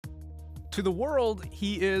To the world,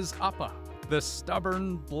 he is Appa, the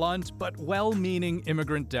stubborn, blunt, but well-meaning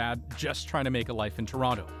immigrant dad just trying to make a life in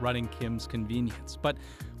Toronto, running Kim's Convenience. But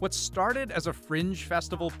what started as a fringe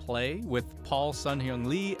festival play with Paul Sun-Hyung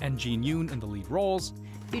Lee and Jin Yoon in the lead roles,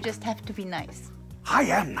 you just have to be nice. I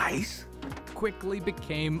am nice. Quickly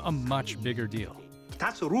became a much bigger deal.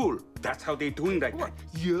 That's a rule. That's how they're doing right now.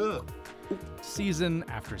 Yeah. Season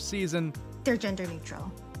after season. They're gender neutral.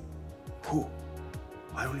 Who?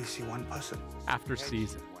 I only see one person. After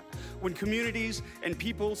season. When communities and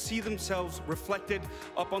people see themselves reflected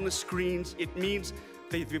up on the screens, it means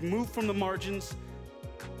they've moved from the margins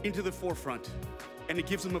into the forefront, and it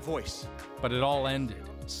gives them a voice. But it all ended,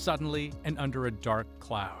 suddenly and under a dark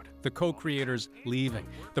cloud. The co-creators leaving,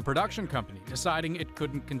 the production company deciding it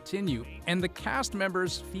couldn't continue, and the cast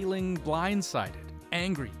members feeling blindsided,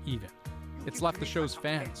 angry even. It's left the show's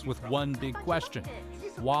fans with one big question.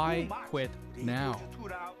 Why quit now?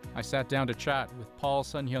 I sat down to chat with Paul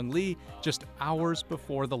Sun-Hyung Lee just hours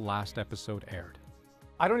before the last episode aired.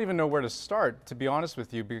 I don't even know where to start, to be honest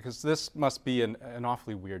with you, because this must be an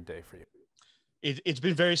awfully weird day for you. It's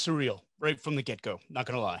been very surreal right from the get-go, not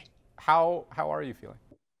gonna lie. How are you feeling?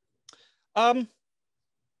 I'm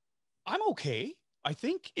okay. I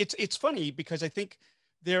think it's funny because I think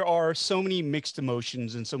there are so many mixed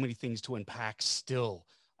emotions and so many things to unpack still.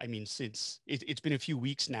 I mean, since it's been a few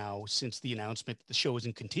weeks now since the announcement that the show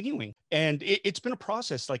isn't continuing, and it's been a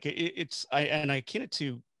process. Like I akin it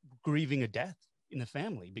to grieving a death in the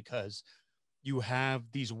family, because you have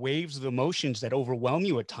these waves of emotions that overwhelm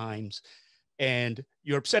you at times, and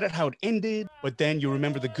you're upset at how it ended, but then you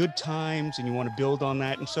remember the good times and you want to build on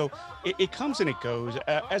that. And so it comes and it goes.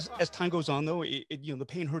 As time goes on, though, the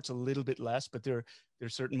pain hurts a little bit less, but there are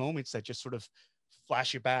certain moments that just sort of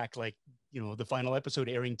flash you back, like, the final episode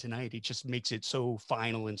airing tonight. It just makes it so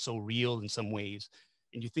final and so real in some ways.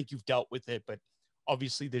 And you think you've dealt with it, but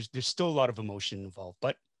obviously there's still a lot of emotion involved.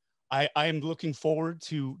 But I am looking forward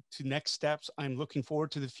to next steps. I'm looking forward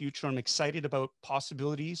to the future. I'm excited about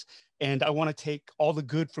possibilities. And I want to take all the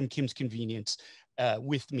good from Kim's Convenience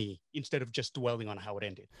with me instead of just dwelling on how it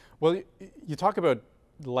ended. Well, you talk about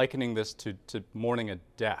likening this to mourning a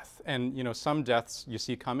death. And, some deaths you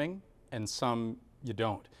see coming and some you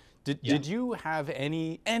don't. Did you have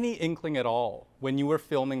any inkling at all when you were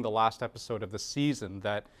filming the last episode of the season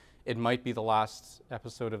that it might be the last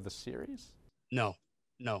episode of the series? No,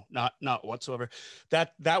 not whatsoever.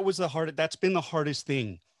 That was that's been the hardest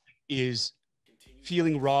thing, is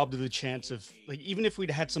feeling robbed of the chance of, like, even if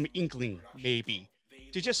we'd had some inkling maybe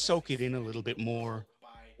to just soak it in a little bit more,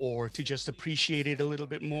 or to just appreciate it a little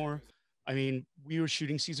bit more. I mean, we were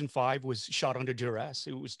shooting season 5 was shot under duress.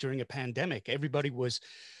 It was during a pandemic. Everybody was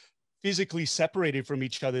physically separated from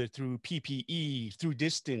each other through PPE, through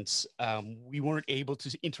distance. We weren't able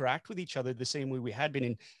to interact with each other the same way we had been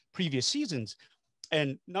in previous seasons.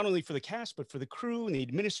 And not only for the cast, but for the crew and the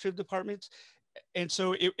administrative departments. And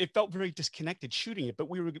so it felt very disconnected shooting it, but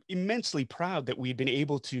we were immensely proud that we had been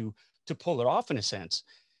able to pull it off in a sense.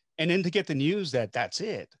 And then to get the news that that's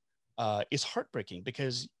it is heartbreaking,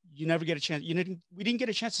 because you never get a chance. We didn't get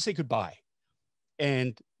a chance to say goodbye.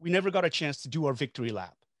 And we never got a chance to do our victory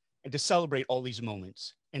lap and to celebrate all these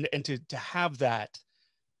moments and to have that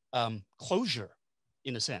closure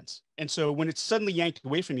in a sense. And so when it's suddenly yanked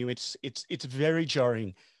away from you, it's very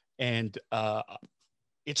jarring, and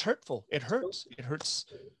it's hurtful. It hurts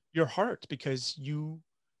your heart, because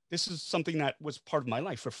this is something that was part of my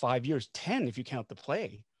life for 5 years, 10 if you count the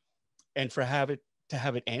play, and to have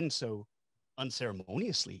it end so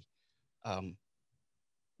unceremoniously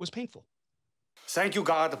was painful. Thank you,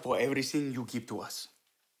 God, for everything you give to us.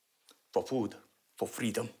 For food, for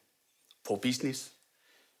freedom, for business,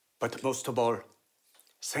 but most of all,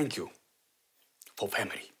 thank you for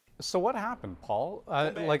family. So what happened, Paul?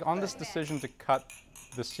 Like, on this decision to cut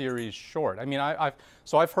the series short? I mean,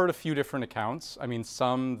 I've heard a few different accounts. I mean,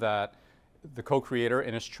 some that the co-creator,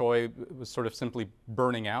 Ines Choi, was sort of simply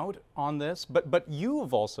burning out on this. But you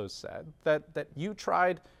have also said that you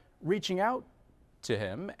tried reaching out to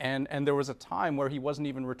him, and there was a time where he wasn't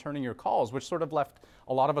even returning your calls, which sort of left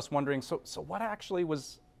a lot of us wondering, so what actually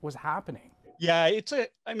was happening? Yeah,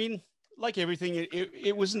 I mean, like everything,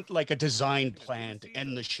 it wasn't like a designed plan to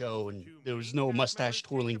end the show, and there was no mustache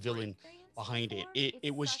twirling villain behind it.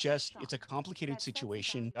 It was just, it's a complicated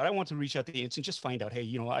situation. I want to reach out to Ines and just find out, hey,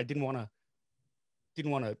 I didn't want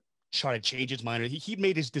to try to change his mind. He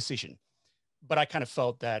made his decision, but I kind of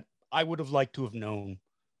felt that I would have liked to have known,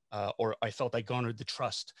 or I felt I garnered the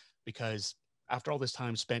trust, because after all this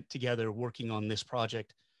time spent together working on this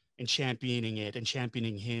project and championing it and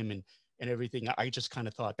championing him and everything, I just kind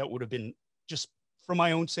of thought that would have been, just for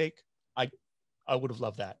my own sake, I I would have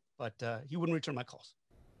loved that, but he wouldn't return my calls.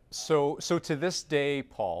 So to this day,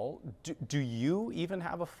 Paul, do you even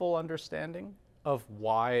have a full understanding of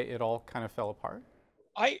why it all kind of fell apart?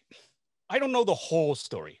 I don't know the whole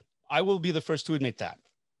story. I will be the first to admit that.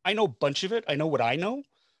 I know a bunch of it. I know what I know.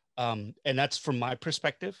 And that's from my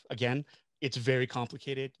perspective. Again, it's very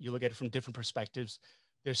complicated. You look at it from different perspectives.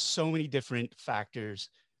 There's so many different factors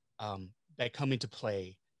that come into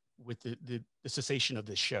play with the cessation of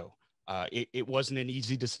this show. It wasn't an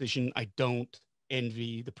easy decision. I don't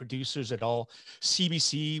envy the producers at all.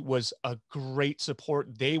 CBC was a great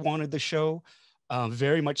support. They wanted the show.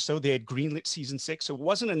 Very much so. They had greenlit season 6, so it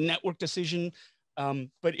wasn't a network decision,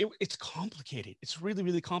 but it's complicated. It's really,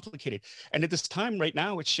 really complicated. And at this time right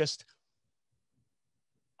now, it's just,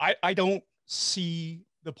 I don't see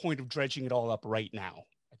the point of dredging it all up right now.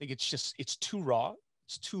 I think it's too raw.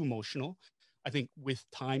 It's too emotional. I think with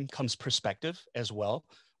time comes perspective as well.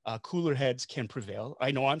 Cooler heads can prevail.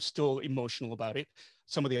 I know I'm still emotional about it.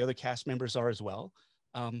 Some of the other cast members are as well.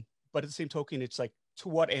 But at the same token, it's like, to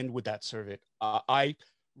what end would that serve it? I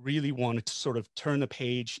really wanted to sort of turn the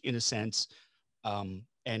page in a sense, and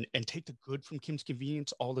take the good from Kim's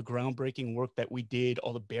Convenience, all the groundbreaking work that we did,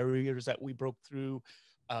 all the barriers that we broke through,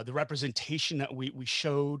 the representation that we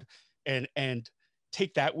showed, and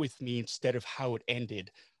take that with me instead of how it ended.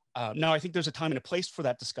 Now, I think there's a time and a place for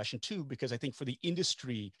that discussion too, because I think for the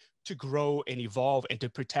industry to grow and evolve and to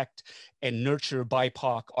protect and nurture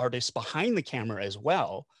BIPOC artists behind the camera as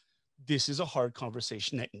well, this is a hard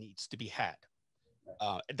conversation that needs to be had.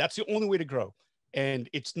 That's the only way to grow. And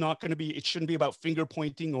it's not going to be, it shouldn't be about finger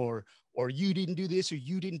pointing or you didn't do this or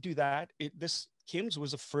you didn't do that. This Kim's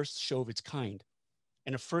was a first show of its kind.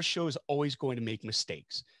 And a first show is always going to make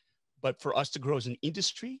mistakes. But for us to grow as an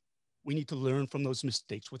industry, we need to learn from those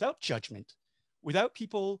mistakes without judgment, without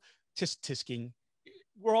people tisk-tisking.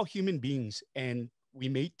 We're all human beings, and we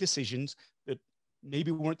make decisions that maybe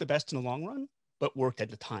weren't the best in the long run, but worked at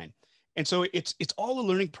the time. And so it's all a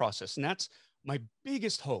learning process. And that's my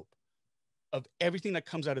biggest hope of everything that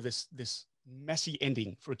comes out of this messy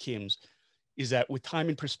ending for Kim's, is that with time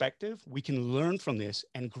and perspective, we can learn from this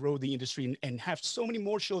and grow the industry and have so many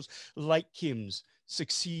more shows like Kim's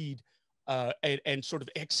succeed and sort of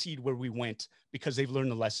exceed where we went because they've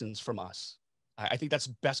learned the lessons from us. I think that's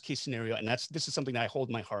best case scenario. And this is something that I hold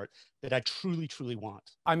in my heart that I truly, truly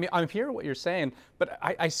want. I mean, I'm hearing what you're saying, but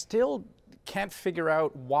I still can't figure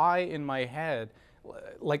out why in my head,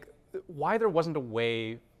 like why there wasn't a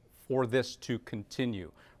way for this to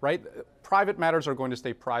continue, right? Private matters are going to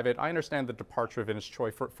stay private. I understand the departure of Ines Choi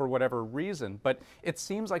for whatever reason, but it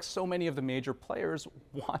seems like so many of the major players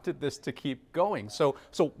wanted this to keep going. So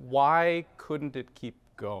why couldn't it keep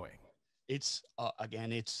going? It's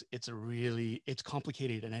again, it's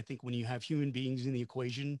complicated. And I think when you have human beings in the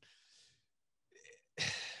equation,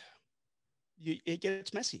 it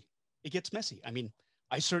gets messy. It gets messy. I mean,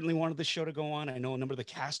 I certainly wanted the show to go on. I know a number of the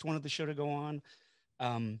cast wanted the show to go on.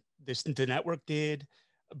 The network did,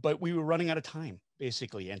 but we were running out of time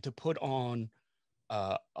basically. And to put on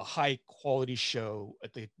a high quality show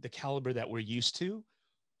at the caliber that we're used to,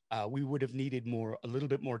 we would have needed a little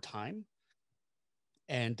bit more time.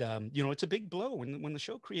 And, it's a big blow when the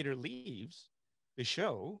show creator leaves the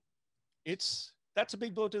show. That's a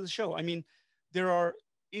big blow to the show. I mean, there are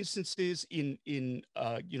instances in the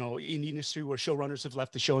industry where showrunners have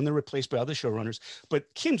left the show and they're replaced by other showrunners.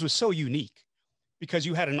 But Kim's was so unique because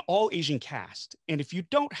you had an all Asian cast. And if you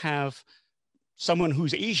don't have someone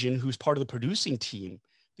who's Asian, who's part of the producing team,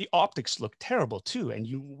 the optics look terrible too. And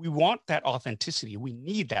we want that authenticity. We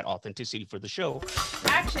need that authenticity for the show.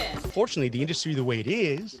 Action. Fortunately, the industry the way it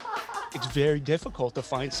is, it's very difficult to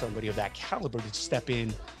find somebody of that caliber to step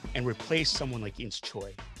in and replace someone like Ines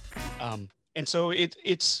Choi. And so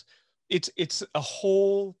it's a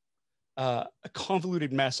whole a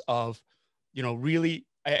convoluted mess of, really,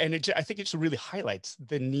 and I think it just really highlights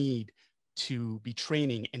the need to be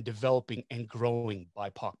training and developing and growing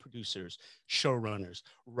BIPOC producers, showrunners,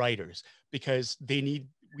 writers, because we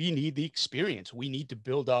need the experience. We need to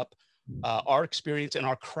build up our experience and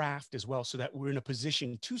our craft as well, so that we're in a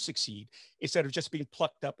position to succeed instead of just being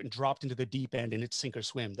plucked up and dropped into the deep end and it's sink or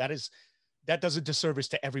swim. That does a disservice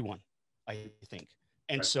to everyone, I think.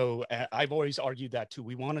 And right. So I've always argued that too.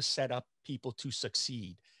 We want to set up people to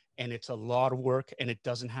succeed, and it's a lot of work and it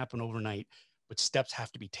doesn't happen overnight, but steps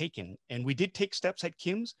have to be taken. And we did take steps at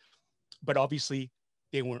Kim's, but obviously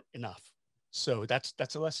they weren't enough. So that's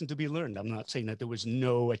a lesson to be learned. I'm not saying that there was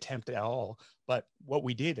no attempt at all, but what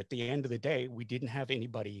we did at the end of the day, we didn't have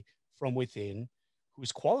anybody from within who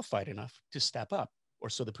was qualified enough to step up, or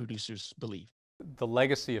so the producers believe. The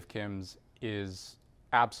legacy of Kim's is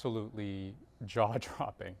absolutely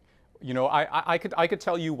jaw-dropping. You know, I could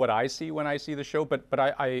tell you what I see when I see the show, but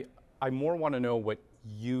I more want to know what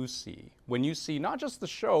you see when you see not just the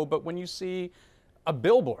show, but when you see a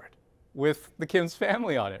billboard with the Kim's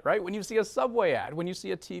family on it, right? When you see a Subway ad, when you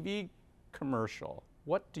see a TV commercial,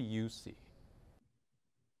 what do you see?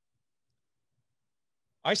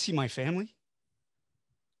 I see my family.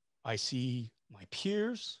 I see my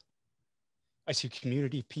peers. I see a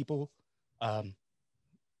community of people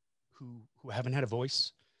who haven't had a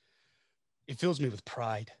voice. It fills me with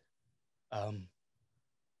pride.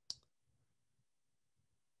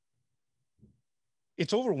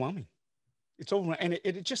 It's overwhelming. It's overwhelming, and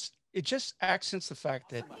it just accents the fact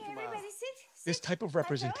that this type of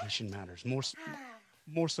representation matters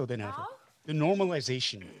more so than ever. The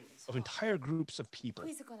normalization of entire groups of people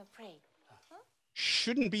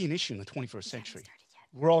shouldn't be an issue in the 21st century.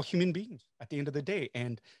 We're all human beings at the end of the day,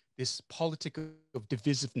 and this politic of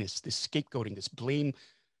divisiveness, this scapegoating,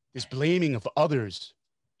 this blaming of others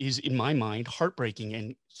is, in my mind, heartbreaking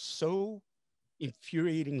and so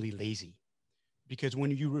infuriatingly lazy. Because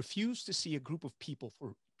when you refuse to see a group of people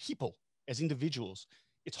for people as individuals,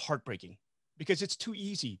 it's heartbreaking, because it's too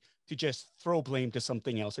easy to just throw blame to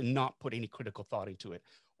something else and not put any critical thought into it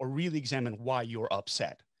or really examine why you're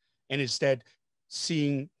upset. And instead,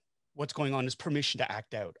 seeing what's going on as permission to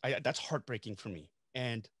act out. That's heartbreaking for me.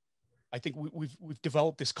 And I think we've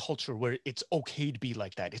developed this culture where it's okay to be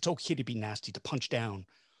like that. It's okay to be nasty, to punch down.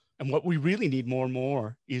 And what we really need more and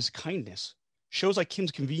more is kindness. Shows like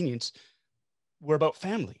Kim's Convenience, we're about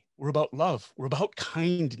family. We're about love. We're about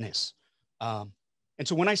kindness. And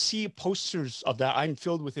so when I see posters of that, I'm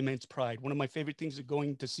filled with immense pride. One of my favorite things of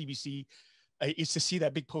going to CBC is to see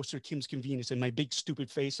that big poster, Kim's Convenience, and my big stupid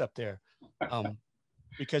face up there.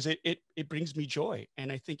 Because it brings me joy.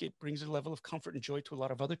 And I think it brings a level of comfort and joy to a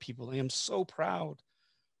lot of other people. I am so proud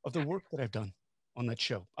of the work that I've done on that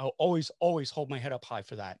show. I'll always hold my head up high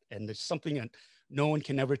for that. And it's something that no one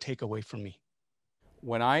can ever take away from me.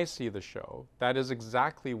 When I see the show, that is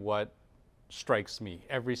exactly what strikes me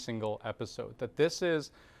every single episode, that this is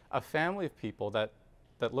a family of people that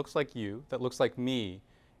looks like you, that looks like me,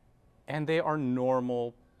 and they are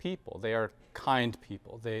normal people. They are kind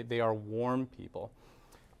people. They are warm people.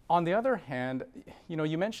 On the other hand, you know,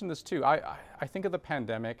 you mentioned this too. I think of the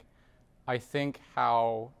pandemic. I think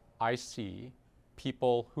how I see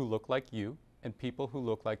people who look like you and people who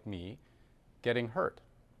look like me getting hurt.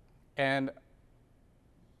 And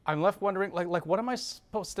I'm left wondering, like, what am I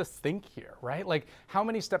supposed to think here, right? Like, how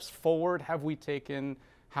many steps forward have we taken?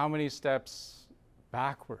 How many steps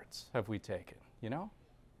backwards have we taken, you know?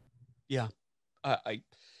 Yeah,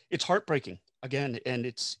 it's heartbreaking again, and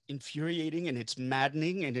it's infuriating, and it's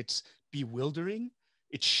maddening, and it's bewildering.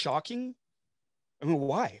 It's shocking. I mean,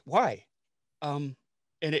 why? And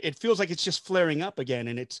it feels like it's just flaring up again.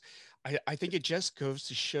 And I think it just goes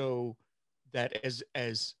to show that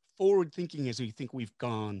as forward thinking as we think we've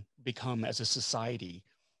become as a society,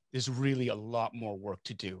 there's really a lot more work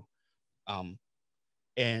to do.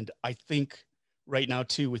 And I think right now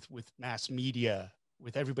too, with mass media,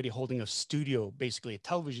 with everybody holding a studio, basically a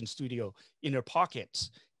television studio in their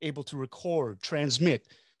pockets, able to record, transmit,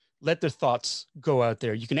 let their thoughts go out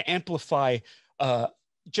there. You can amplify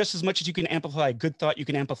just as much as you can amplify a good thought, you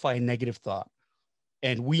can amplify a negative thought.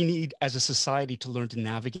 And we need, as a society, to learn to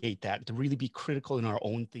navigate that, to really be critical in our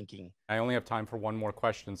own thinking. I only have time for one more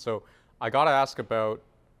question. So I got to ask about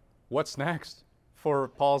what's next for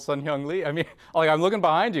Paul Sun-Hyung Lee. I mean, like, I'm looking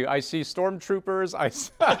behind you. I see stormtroopers.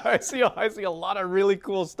 I see a lot of really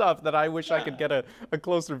cool stuff that I wish I could get a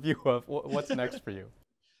closer view of. What's next for you?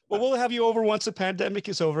 Well, we'll have you over once the pandemic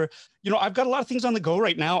is over. You know, I've got a lot of things on the go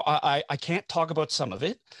right now. I can't talk about some of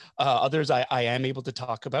it. Others I am able to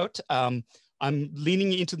talk about. I'm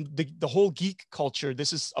leaning into the whole geek culture.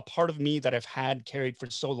 This is a part of me that I've had carried for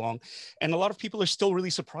so long. And a lot of people are still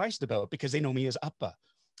really surprised about because they know me as Appa.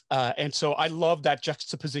 And so I love that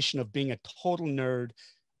juxtaposition of being a total nerd,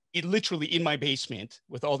 literally in my basement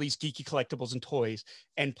with all these geeky collectibles and toys,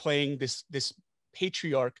 and playing this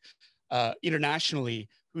patriarch internationally,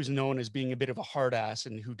 who's known as being a bit of a hard ass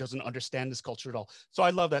and who doesn't understand this culture at all. So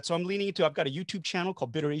I love that. So I'm leaning into, I've got a YouTube channel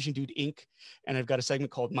called Bitter Asian Dude Inc. And I've got a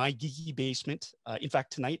segment called My Geeky Basement. In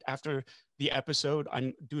fact, tonight after the episode,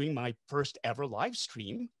 I'm doing my first ever live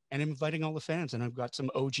stream and I'm inviting all the fans. And I've got some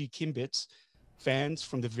OG Kimbits fans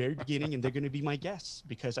from the very beginning, and they're going to be my guests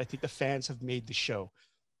because I think the fans have made the show.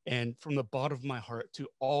 And from the bottom of my heart to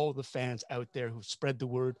all the fans out there who've spread the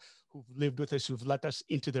word, who've lived with us, who've let us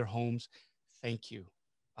into their homes, thank you.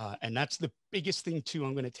 And that's the biggest thing too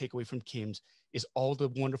I'm going to take away from Kim's is all the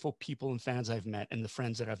wonderful people and fans I've met and the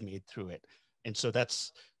friends that I've made through it. And so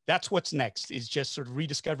that's that's what's next, is just sort of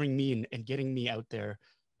rediscovering me and getting me out there,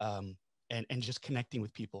 and just connecting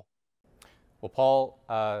with people. Well, Paul,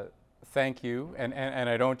 thank you. And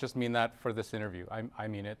I don't just mean that for this interview. I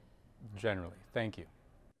mean it generally. Thank you.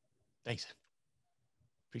 Thanks.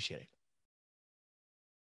 Appreciate it.